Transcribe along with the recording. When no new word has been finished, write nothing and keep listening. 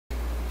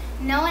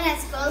No one at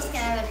school is going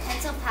to have a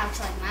pencil pouch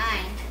like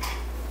mine.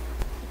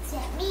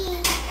 Except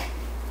me.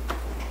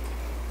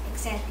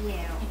 Except you.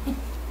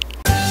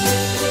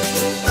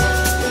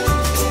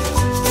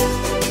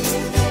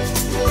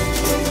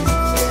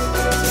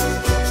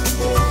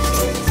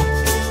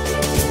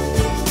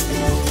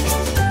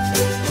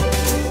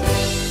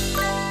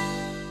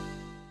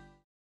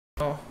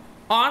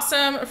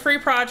 Awesome free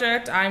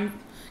project. I'm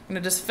gonna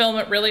just film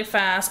it really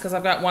fast because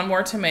I've got one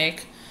more to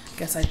make.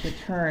 Guess I should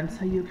turn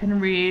so you can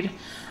read.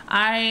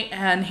 I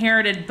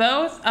inherited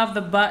both of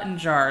the button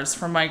jars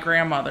from my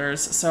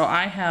grandmother's, so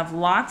I have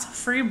lots of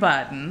free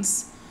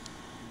buttons.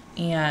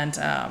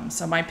 And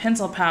so my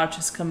pencil pouch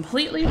is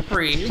completely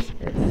free.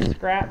 It's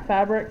scrap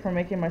fabric from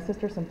making my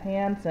sister some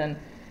pants, and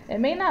it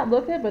may not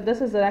look it, but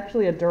this is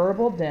actually a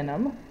durable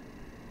denim.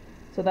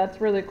 So that's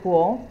really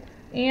cool.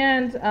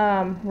 And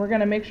we're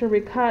going to make sure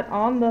we cut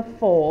on the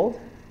fold.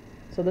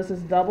 So this is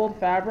doubled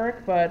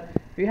fabric, but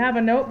if you have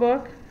a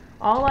notebook,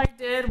 all I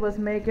did was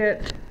make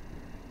it,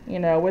 you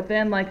know,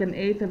 within like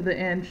 1/8 of the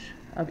inch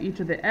of each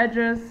of the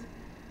edges.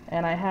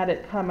 And I had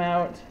it come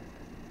out,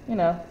 you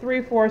know,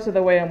 3/4 of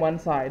the way on one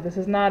side. This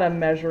is not a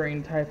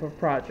measuring type of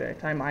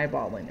project. I'm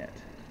eyeballing it.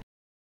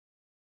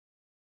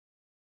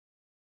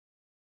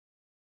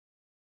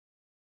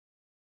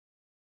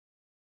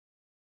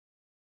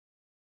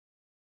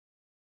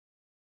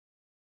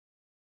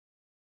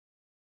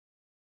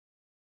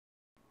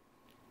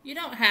 You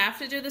don't have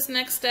to do this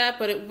next step,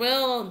 but it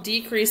will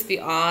decrease the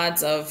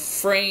odds of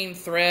fraying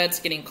threads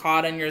getting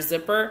caught in your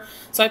zipper.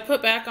 So I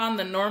put back on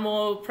the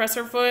normal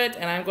presser foot,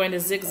 and I'm going to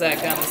zigzag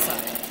down the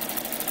side.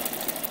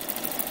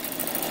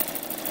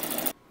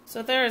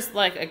 So there's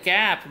like a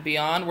gap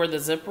beyond where the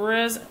zipper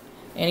is,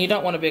 and you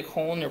don't want a big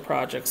hole in your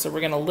project. So we're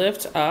going to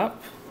lift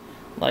up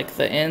like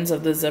the ends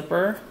of the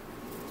zipper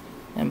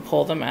and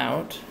pull them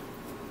out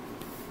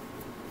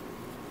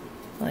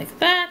like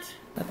that.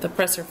 Let the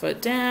presser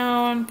foot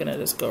down. Gonna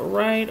just go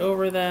right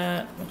over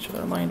that. Make sure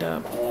they're lined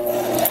up.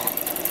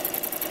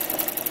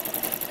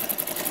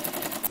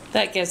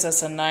 That gives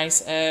us a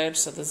nice edge,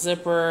 so the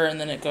zipper, and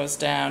then it goes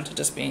down to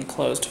just being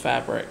closed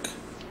fabric.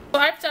 So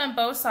I've done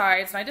both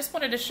sides, and I just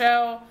wanted to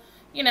show,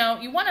 you know,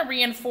 you want to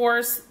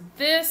reinforce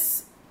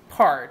this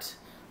part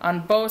on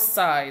both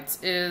sides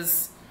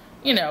is,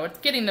 you know, it's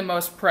getting the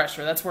most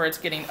pressure. That's where it's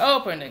getting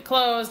opened and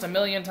closed a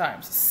million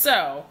times.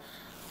 So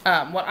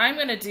what I'm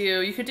going to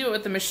do, you could do it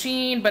with the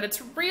machine, but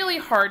it's really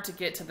hard to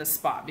get to the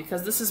spot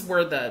because this is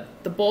where the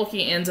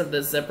bulky ends of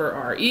the zipper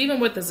are. Even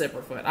with the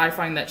zipper foot, I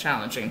find that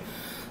challenging.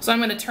 So I'm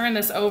going to turn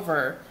this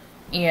over,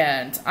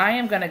 and I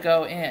am going to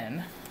go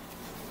in,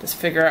 just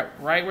figure out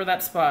right where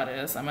that spot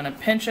is. I'm going to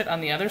pinch it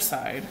on the other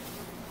side,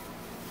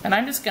 and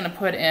I'm just going to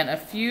put in a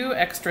few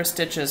extra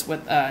stitches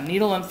with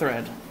needle and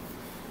thread.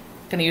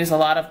 Going to use a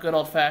lot of good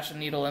old-fashioned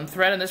needle and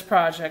thread in this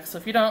project, so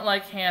if you don't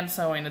like hand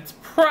sewing, it's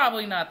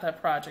probably not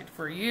that project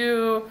for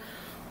you,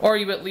 or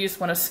you at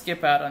least want to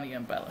skip out on the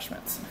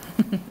embellishments.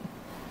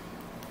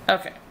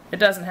 Okay, it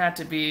doesn't have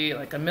to be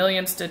like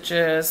 1,000,000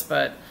 stitches,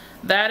 but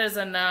that is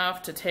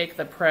enough to take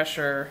the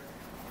pressure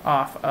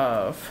off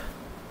of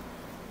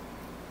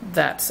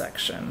that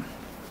section.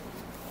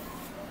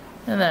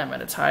 And then I'm going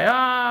to tie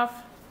off.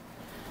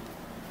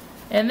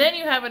 And then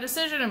you have a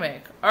decision to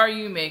make. Are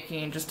you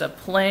making just a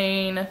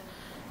plain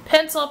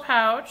pencil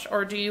pouch,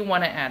 or do you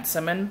want to add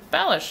some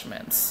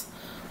embellishments?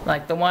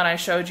 Like the one I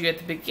showed you at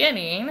the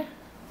beginning,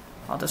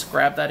 I'll just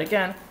grab that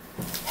again,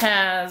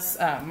 has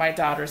my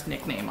daughter's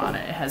nickname on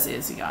it. It has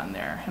Izzy on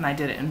there, and I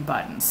did it in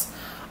buttons.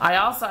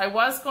 I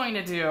was going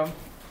to do,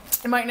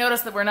 you might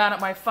notice that we're not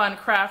at my fun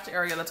craft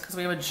area. That's because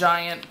we have a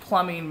giant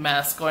plumbing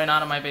mess going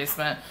on in my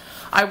basement.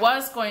 I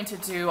was going to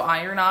do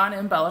iron-on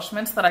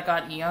embellishments that I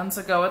got eons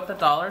ago at the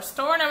dollar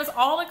store, and I was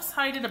all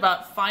excited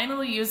about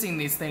finally using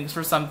these things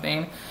for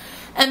something.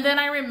 And then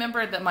I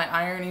remembered that my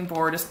ironing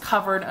board is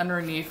covered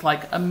underneath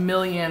like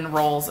 1,000,000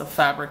 rolls of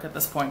fabric at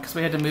this point because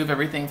we had to move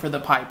everything for the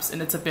pipes, and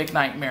it's a big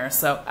nightmare.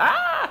 So,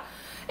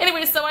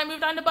 anyway, so I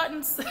moved on to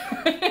buttons.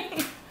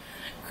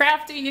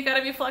 Crafting, you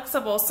gotta be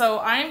flexible. So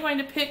I'm going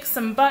to pick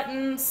some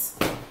buttons,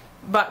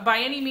 but by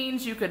any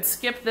means you could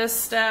skip this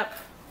step.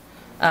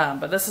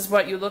 But this is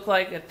what you look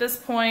like at this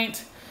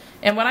point.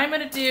 And what I'm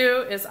going to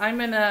do is I'm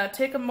going to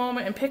take a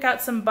moment and pick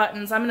out some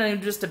buttons. I'm going to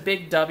do just a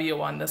big W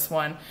on this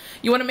one.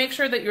 You want to make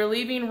sure that you're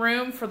leaving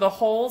room for the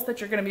holes that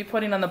you're going to be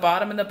putting on the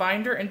bottom of the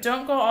binder, and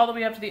don't go all the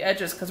way up to the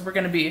edges because we're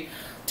going to be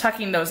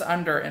tucking those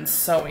under and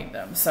sewing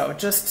them. So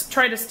just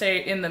try to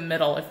stay in the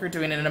middle if you're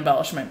doing an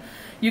embellishment.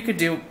 You could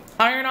do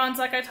iron-ons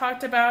like I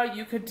talked about.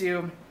 You could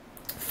do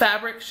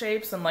fabric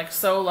shapes and like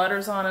sew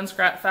letters on and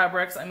scrap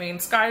fabrics. I mean,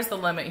 sky's the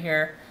limit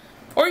here.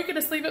 Or you could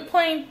just leave it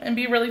plain and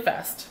be really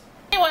fast.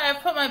 Anyway,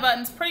 I've put my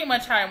buttons pretty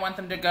much how I want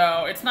them to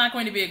go. It's not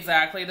going to be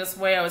exactly this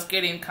way. I was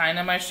getting kind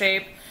of my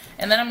shape.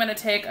 And then I'm going to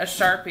take a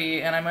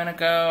Sharpie and I'm going to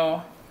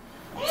go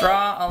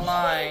draw a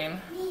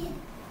line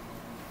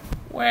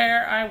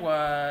where I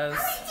was.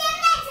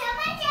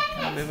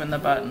 I'm moving the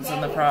buttons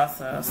in the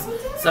process.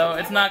 So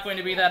it's not going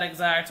to be that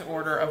exact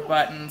order of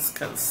buttons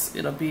because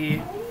it'll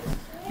be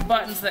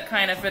buttons that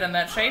kind of fit in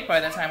that shape by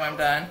the time I'm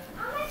done.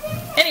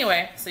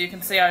 Anyway, so you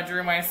can see I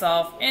drew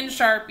myself in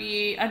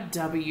Sharpie a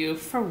W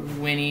for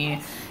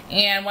Winnie.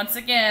 And once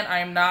again,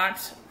 I'm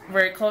not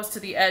very close to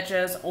the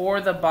edges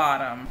or the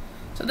bottom.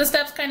 So this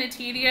step's kind of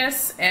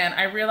tedious, and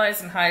I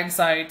realized in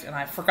hindsight, and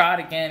I forgot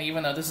again,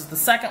 even though this is the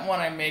second one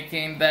I'm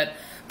making, that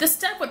this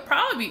step would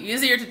probably be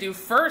easier to do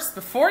first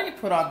before you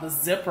put on the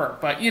zipper.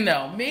 But you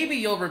know, maybe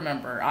you'll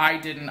remember. I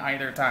didn't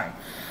either time.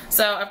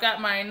 So I've got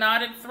my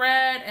knotted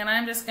thread, and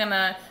I'm just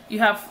gonna, you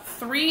have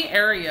 3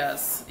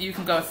 areas you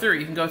can go through.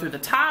 You can go through the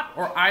top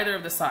or either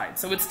of the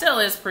sides. So it still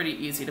is pretty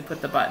easy to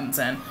put the buttons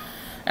in.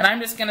 And I'm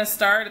just gonna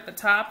start at the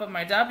top of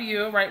my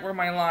W, right where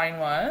my line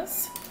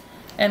was,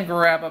 and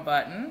grab a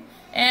button.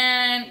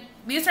 And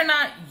these are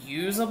not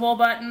usable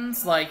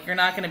buttons, like you're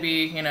not gonna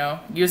be, you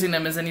know, using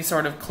them as any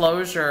sort of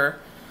closure.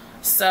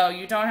 So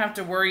you don't have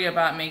to worry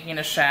about making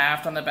a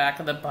shaft on the back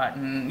of the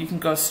button. You can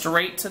go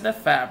straight to the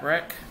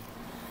fabric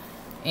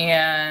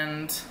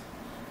and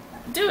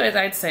do it,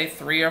 I'd say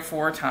 3 or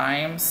 4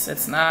 times.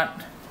 It's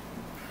not,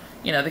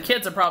 you know, the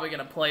kids are probably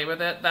gonna play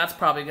with it. That's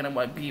probably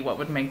gonna be what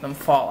would make them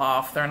fall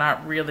off. They're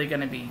not really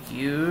gonna be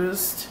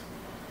used.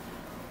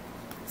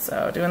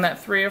 So doing that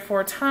 3 or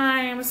 4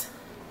 times,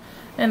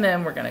 and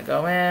then we're gonna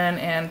go in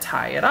and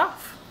tie it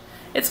off.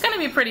 It's gonna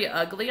be pretty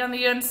ugly on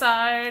the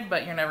inside,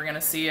 but you're never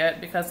gonna see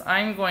it because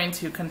I'm going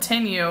to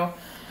continue.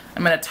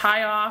 I'm gonna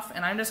tie off,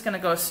 and I'm just gonna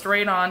go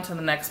straight on to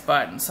the next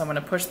button. So I'm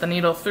gonna push the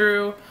needle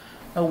through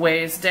a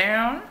ways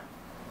down,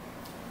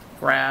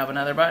 grab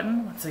another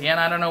button. Once again,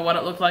 I don't know what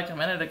it looked like a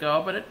minute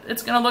ago, but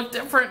it's gonna look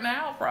different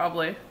now,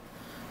 probably.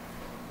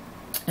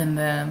 And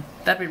then,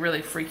 that'd be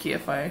really freaky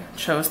if I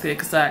chose the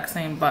exact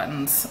same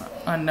buttons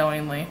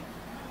unknowingly.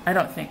 I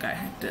don't think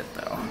I did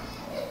though.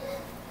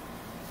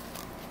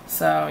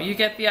 So you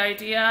get the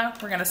idea.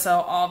 We're gonna sew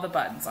all the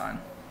buttons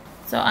on.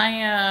 So I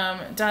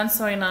am done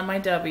sewing on my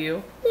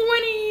W,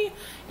 Winnie,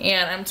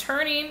 and I'm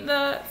turning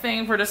the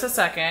thing for just a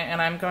second,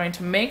 and I'm going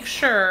to make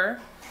sure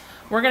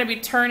we're gonna be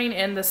turning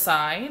in the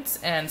sides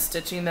and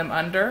stitching them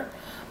under,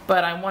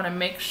 but I wanna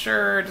make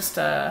sure just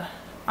to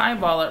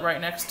eyeball it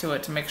right next to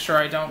it to make sure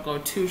I don't go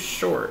too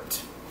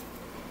short.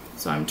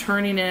 So I'm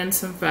turning in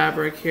some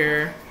fabric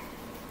here.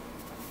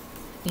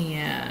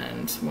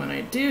 And when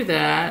I do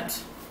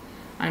that,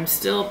 I'm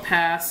still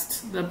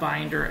past the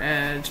binder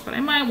edge, but I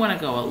might want to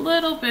go a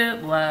little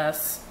bit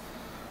less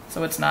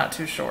so it's not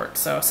too short.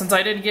 So since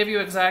I didn't give you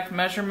exact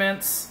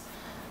measurements,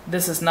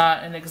 this is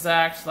not an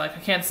exact, like I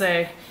can't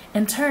say,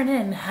 and turn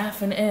in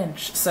 ½ an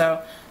inch.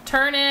 So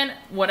turn in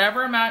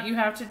whatever amount you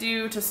have to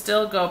do to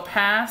still go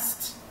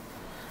past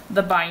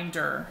the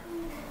binder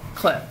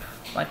clip,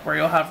 like where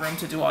you'll have room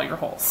to do all your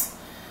holes.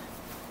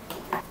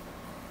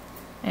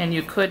 And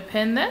you could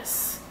pin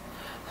this.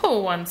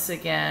 Once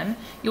again,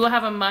 you will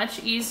have a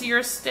much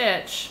easier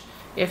stitch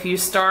if you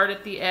start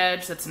at the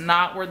edge that's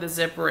not where the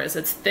zipper is.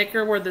 It's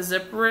thicker where the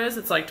zipper is.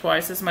 It's like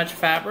twice as much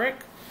fabric.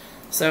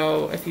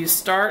 So if you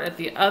start at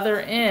the other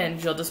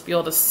end, you'll just be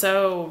able to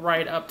sew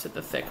right up to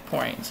the thick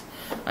point.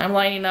 I'm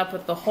lining up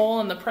with the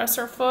hole in the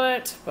presser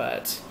foot,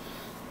 but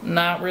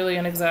not really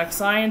an exact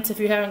science if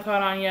you haven't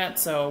caught on yet,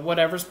 so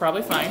whatever's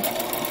probably fine.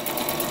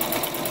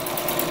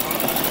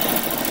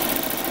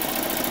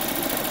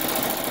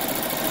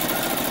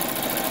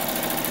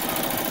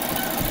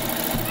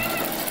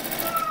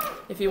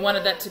 If you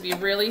wanted that to be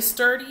really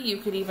sturdy, you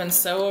could even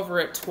sew over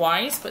it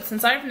twice, but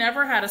since I've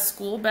never had a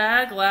school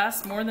bag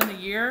last more than a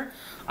year,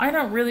 I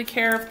don't really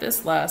care if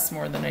this lasts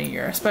more than a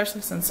year,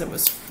 especially since it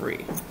was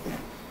free.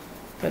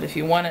 But if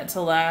you want it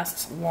to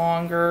last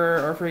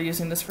longer, or if you're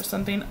using this for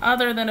something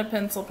other than a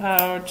pencil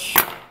pouch,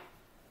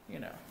 you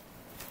know,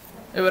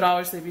 it would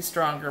obviously be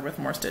stronger with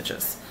more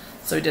stitches.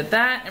 So we did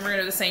that, and we're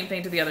gonna do the same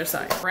thing to the other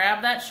side.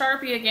 Grab that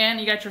Sharpie again,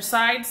 you got your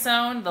side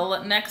sewn.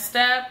 The next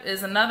step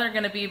is another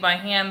gonna be by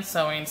hand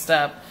sewing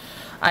step.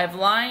 I've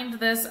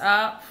lined this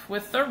up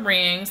with the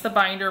rings, the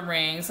binder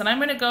rings, and I'm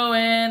gonna go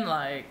in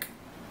like,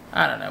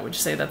 I don't know, would you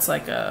say that's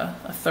like a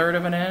 1/3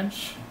 of an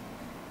inch?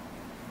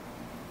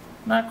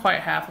 Not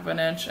quite ½ of an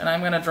inch, and I'm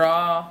gonna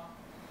draw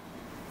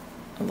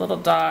a little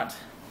dot.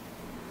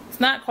 It's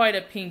not quite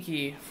a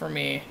pinky for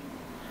me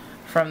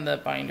from the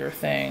binder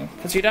thing,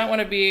 because you don't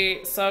want to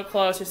be so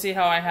close. You see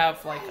how I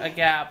have like a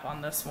gap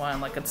on this one,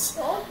 like it's,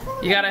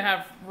 you gotta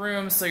have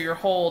room so your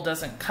hole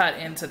doesn't cut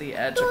into the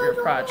edge of your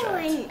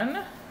project. And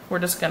we're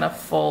just gonna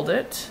fold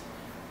it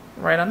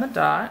right on the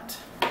dot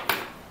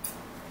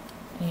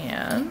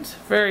and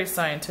very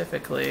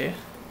scientifically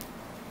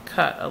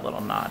cut a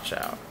little notch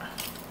out,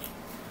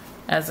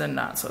 as in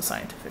not so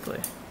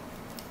scientifically.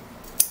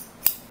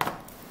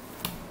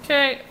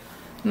 Okay,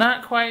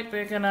 not quite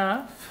big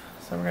enough.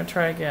 So we're gonna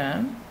try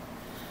again.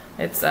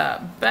 It's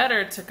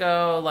better to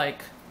go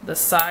like the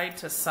side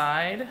to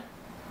side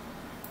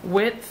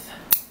width,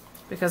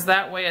 because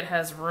that way it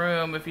has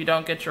room if you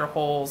don't get your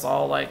holes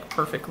all like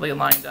perfectly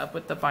lined up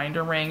with the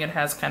binder ring. It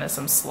has kind of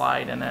some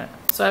slide in it.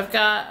 So I've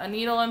got a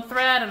needle and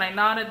thread, and I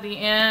knotted the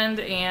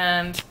end,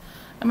 and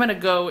I'm gonna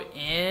go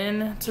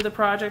in to the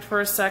project for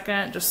a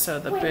second just so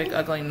the big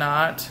ugly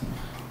knot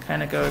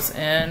kind of goes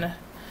in.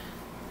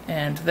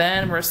 And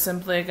then we're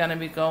simply gonna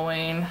be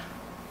going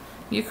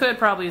You could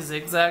probably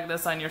zigzag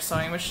this on your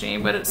sewing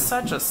machine, but it's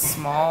such a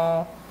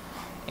small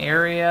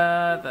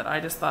area that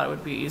I just thought it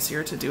would be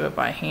easier to do it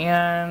by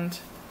hand.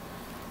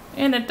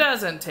 And it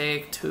doesn't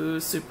take too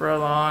super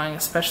long,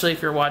 especially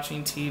if you're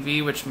watching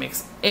TV, which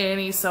makes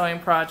any sewing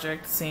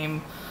project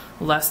seem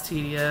less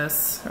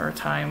tedious or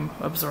time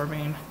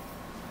absorbing.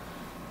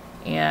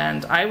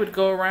 And I would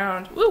go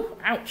around, ooh,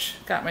 ouch,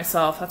 got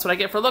myself, that's what I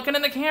get for looking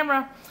in the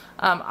camera.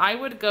 I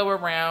would go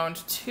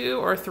around 2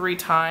 or 3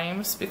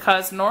 times,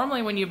 because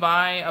normally when you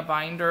buy a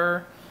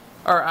binder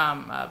or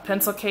a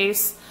pencil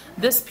case,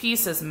 this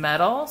piece is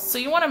metal, so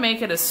you want to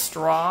make it as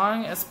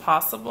strong as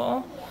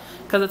possible,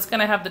 because it's going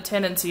to have the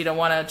tendency to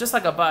want to, just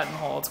like a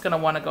buttonhole, it's going to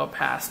want to go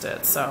past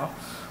it. So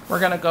we're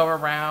going to go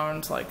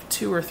around like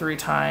 2 or 3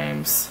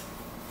 times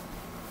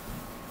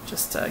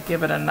just to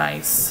give it a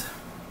nice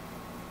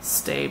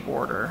stay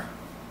border.